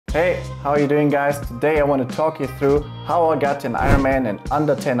Hey, how are you doing guys? Today I want to talk you through how I got an Ironman in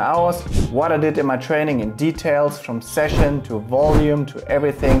under 10 hours, what I did in my training in details from session to volume to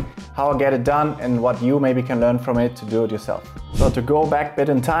everything, how I get it done and what you maybe can learn from it to do it yourself. So to go back a bit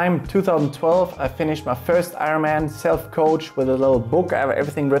in time, 2012 I finished my first Ironman self-coach with a little book. I have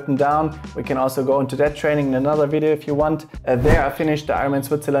everything written down. We can also go into that training in another video if you want. There I finished the Ironman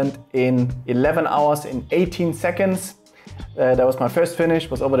Switzerland in 11 hours in 18 seconds. That was my first finish,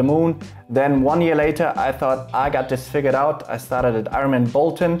 was over the moon. Then 1 year later I thought I got this figured out. I started at Ironman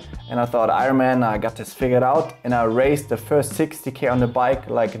Bolton and I thought Ironman, I got this figured out, and I raced the first 60k on the bike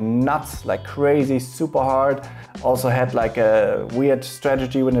like nuts, like crazy, super hard. Also had like a weird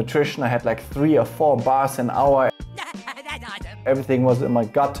strategy with nutrition. I had like 3 or 4 bars an hour. Everything was in my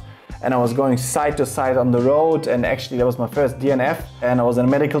gut. And I was going side to side on the road, and actually that was my first DNF, and I was in a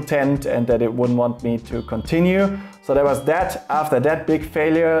medical tent and that it wouldn't want me to continue. So there was that. After that big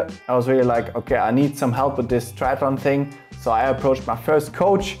failure, I was really like, okay, I need some help with this triathlon thing. So I approached my first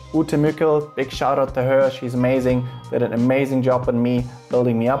coach, Ute Mückel, big shout out to her, she's amazing, did an amazing job on me,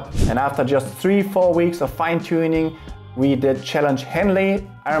 building me up. And after just 3-4 weeks of fine tuning, we did Challenge Henley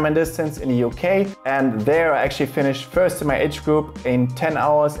Ironman distance in the UK, and there I actually finished first in my age group in 10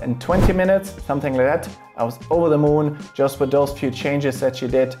 hours and 20 minutes, something like that. I was over the moon just with those few changes that she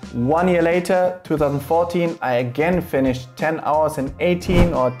did. 1 year later, 2014, I again finished 10 hours and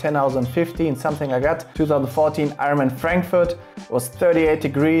 18 or 10 hours and 15, something like that. 2014 Ironman Frankfurt, it was 38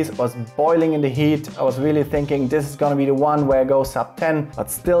 degrees, it was boiling in the heat. I was really thinking this is gonna be the one where I go sub 10, but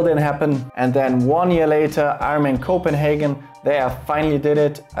still didn't happen. And then 1 year later, Ironman Copenhagen, there I finally did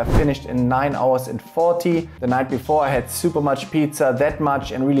it. I finished in 9 hours and 40. The night before I had super much pizza, that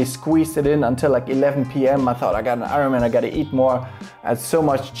much, and really squeezed it in until like 11 p.m. I thought I got an Ironman, I gotta eat more. I had so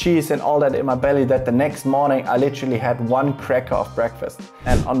much cheese and all that in my belly that the next morning I literally had 1 cracker of breakfast.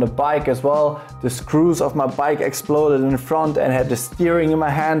 And on the bike as well, the screws of my bike exploded in front and had the steering in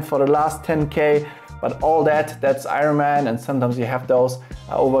my hand for the last 10k. But all that's Ironman, and sometimes you have those.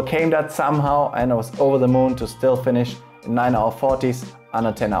 I overcame that somehow and I was over the moon to still finish in 9 hour 40s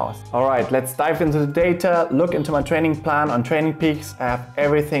under 10 hours. All right, let's dive into the data, look into my training plan on Training Peaks. I have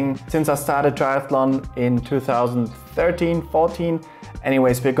everything since I started triathlon in 2013, 14.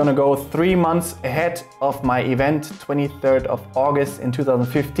 Anyways, we're gonna go 3 months ahead of my event, 23rd of August in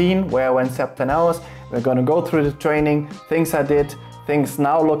 2015, where I went sub 10 hours. We're gonna go through the training, things I did, things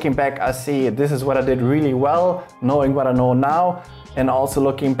now looking back, I see this is what I did really well, knowing what I know now, and also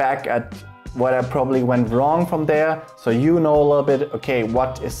looking back at what I probably went wrong from there, so you know a little bit, okay,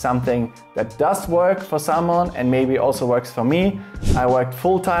 what is something that does work for someone and maybe also works for me. I worked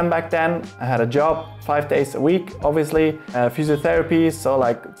full-time back then. I had a job 5 days a week, obviously, physiotherapy, so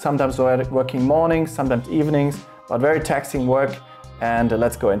like sometimes working mornings, sometimes evenings, but very taxing work, and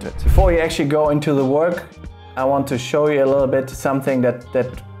let's go into it. Before you actually go into the work, I want to show you a little bit something that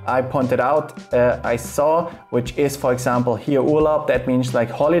I pointed out, I saw, which is, for example, here Urlaub, that means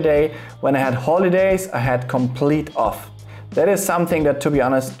like holiday. When I had holidays, I had complete off. That is something that, to be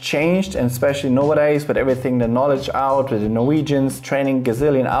honest, changed, and especially nowadays with everything, the knowledge out, with the Norwegians training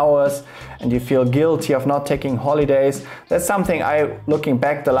gazillion hours, and you feel guilty of not taking holidays. That's something looking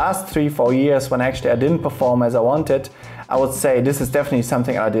back the last 3-4 years when actually I didn't perform as I wanted, I would say this is definitely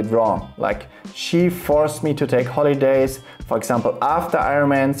something I did wrong. Like, she forced me to take holidays. For example, after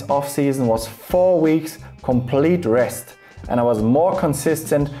Ironman's off season was 4 weeks complete rest, and I was more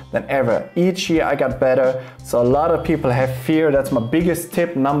consistent than ever. Each year I got better. So a lot of people have fear. That's my biggest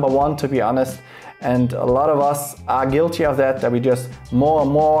tip, number 1, to be honest. And a lot of us are guilty of that we just more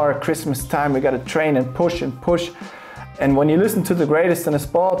and more Christmas time, we gotta train and push and push. And when you listen to the greatest in the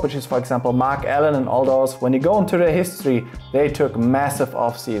sport, which is, for example, Mark Allen and all those, when you go into their history, they took massive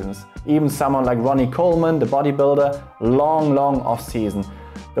off seasons. Even someone like Ronnie Coleman, the bodybuilder, long off season.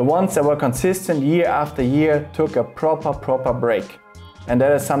 The ones that were consistent year after year took a proper break. And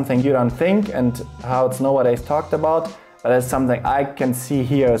that is something you don't think, and how it's nowadays talked about, but it's something I can see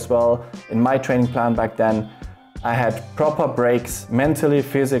here as well in my training plan back then. I had proper breaks mentally,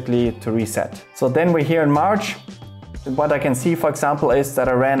 physically, to reset. So then we're here in March. What I can see, for example, is that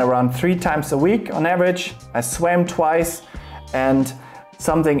I ran around 3 times a week on average. I swam twice, and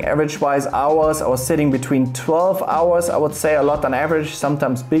something average-wise hours, I was sitting between 12 hours, I would say, a lot on average,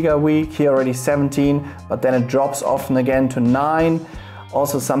 sometimes bigger week, here already 17, but then it drops often again to 9.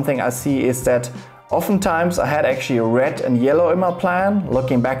 Also something I see is that oftentimes I had actually red and yellow in my plan,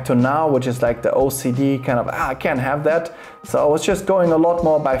 looking back to now, which is like the OCD kind of, I can't have that. So I was just going a lot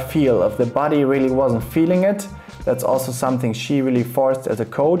more by feel. If the body really wasn't feeling it, that's also something she really forced as a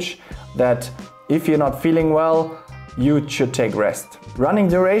coach, that if you're not feeling well, you should take rest. Running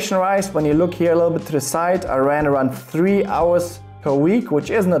duration wise, when you look here a little bit to the side, I ran around 3 hours per week, which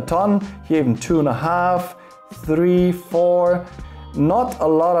isn't a ton. Here even 2.5, 3, 4. Not a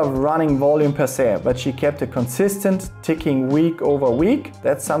lot of running volume per se, but she kept it consistent, ticking week over week.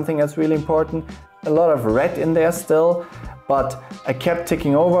 That's something that's really important. A lot of red in there still, but I kept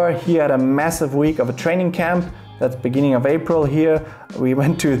ticking over. He had a massive week of a training camp. That's beginning of April here. We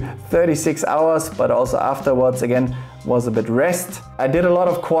went to 36 hours, but also afterwards again was a bit rest. I did a lot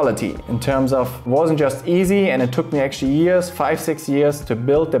of quality in terms of, it wasn't just easy, and it took me actually years, 5-6 years to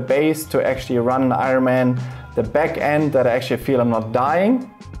build the base to actually run an Ironman, the back end that I actually feel I'm not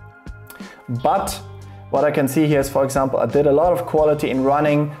dying. But what I can see here is, for example, I did a lot of quality in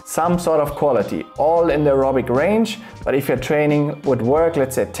running, some sort of quality, all in the aerobic range. But if your training would work,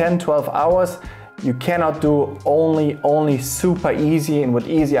 let's say 10-12 hours, you cannot do only super easy, and with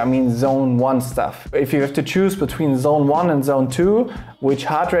easy I mean zone 1 stuff. If you have to choose between zone 1 and zone 2, which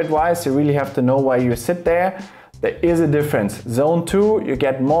heart rate wise, you really have to know where you sit there. There is a difference. Zone 2, you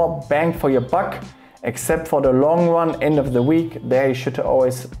get more bang for your buck, except for the long run, end of the week. There you should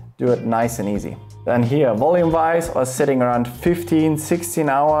always do it nice and easy. Then here, volume-wise, I was sitting around 15-16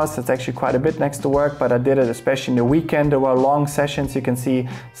 hours. That's actually quite a bit next to work, but I did it especially in the weekend. There were long sessions. You can see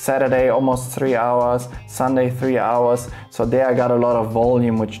Saturday almost 3 hours, Sunday 3 hours. So there I got a lot of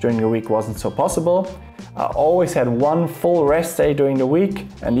volume, which during the week wasn't so possible. I always had one full rest day during the week,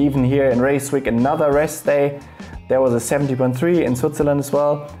 and even here in race week another rest day. There was a 70.3 in Switzerland as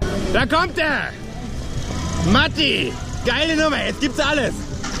well. Da kommt er! Matti! Geile Nummer, jetzt gibt's alles!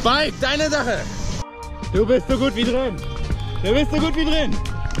 Spike, deine Sache! Du bist so gut wie drin! Du bist so gut wie drin!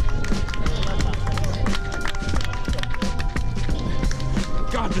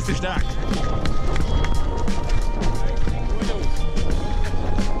 Gott, bist du stark!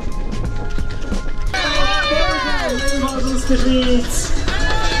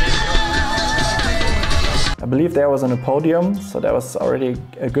 I believe there was on a podium, so that was already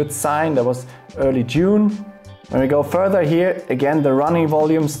a good sign. That was early June. When we go further here, again the running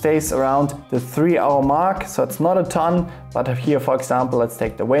volume stays around the 3-hour mark, so it's not a ton, but here for example, let's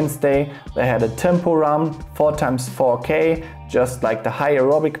take the Wednesday, they had a tempo run, 4x4K, just like the high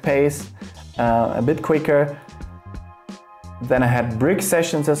aerobic pace, a bit quicker. Then I had brick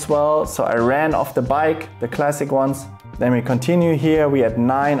sessions as well, so I ran off the bike, the classic ones. Then we continue here, we had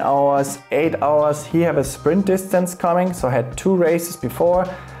 9 hours, 8 hours. Here I have a sprint distance coming, so I had 2 races before.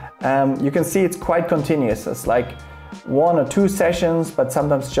 You can see it's quite continuous. It's like 1 or 2 sessions, but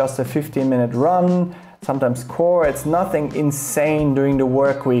sometimes just a 15-minute run, sometimes core. It's nothing insane during the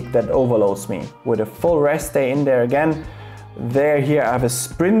work week that overloads me. With a full rest day in there again. Here I have a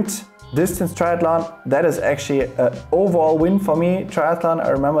sprint distance triathlon. That is actually an overall win for me, triathlon. I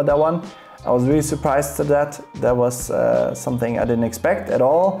remember that one. I was really surprised at that. That was something I didn't expect at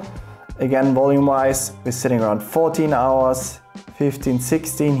all. Again, volume-wise, we're sitting around 14 hours, 15,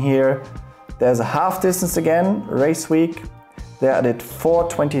 16 here. There's a half distance again, race week. There I did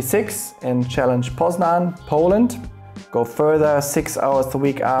 4:26 in Challenge Poznan, Poland. Go further, 6 hours the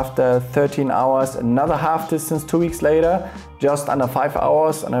week after, 13 hours, another half distance 2 weeks later, just under 5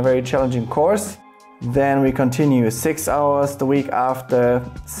 hours on a very challenging course. Then we continue 6 hours the week after,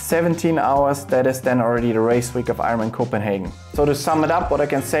 17 hours, that is then already the race week of Ironman Copenhagen. So to sum it up, what I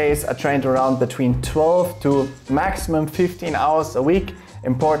can say is I trained around between 12 to maximum 15 hours a week.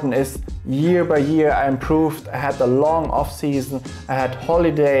 Important is year by year I improved. I had the long off season, I had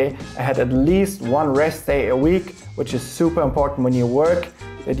holiday, I had at least 1 rest day a week, which is super important when you work,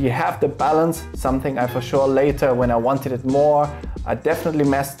 that you have the balance, something I for sure later when I wanted it more, I definitely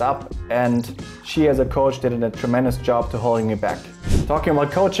messed up, and she as a coach did a tremendous job to holding me back. Talking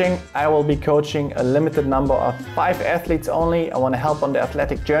about coaching, I will be coaching a limited number of 5 athletes only. I want to help on the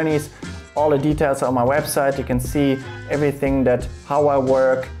athletic journeys. All the details are on my website. You can see everything, that how I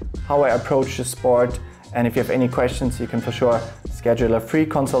work, how I approach the sport, and if you have any questions, you can for sure schedule a free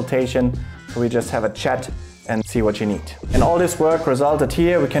consultation so we just have a chat and see what you need. And all this work resulted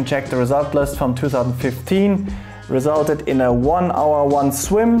here. We can check the result list from 2015. Resulted in a 1 hour 1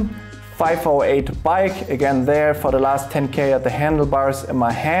 swim, 5:08 bike, again there for the last 10K at the handlebars in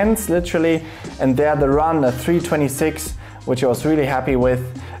my hands literally, and there the run, a 3:26, which I was really happy with,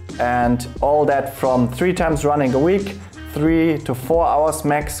 and all that from 3 times running a week, 3 to 4 hours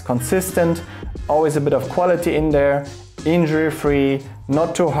max, consistent, always a bit of quality in there, injury free,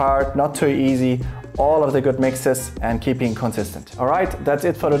 not too hard, not too easy, all of the good mixes, and keeping consistent. Alright, that's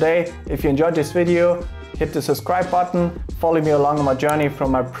it for today. If you enjoyed this video, hit the subscribe button, follow me along on my journey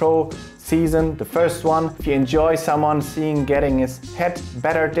from my pro season, the first one. If you enjoy someone getting his head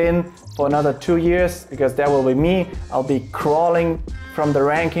bettered in for another 2 years, because that will be me. I'll be crawling from the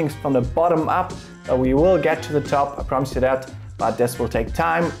rankings from the bottom up, but we will get to the top, I promise you that. But this will take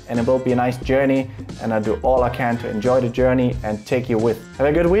time and it will be a nice journey, and I do all I can to enjoy the journey and take you with. Have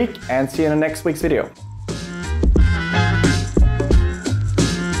a good week and see you in the next week's video.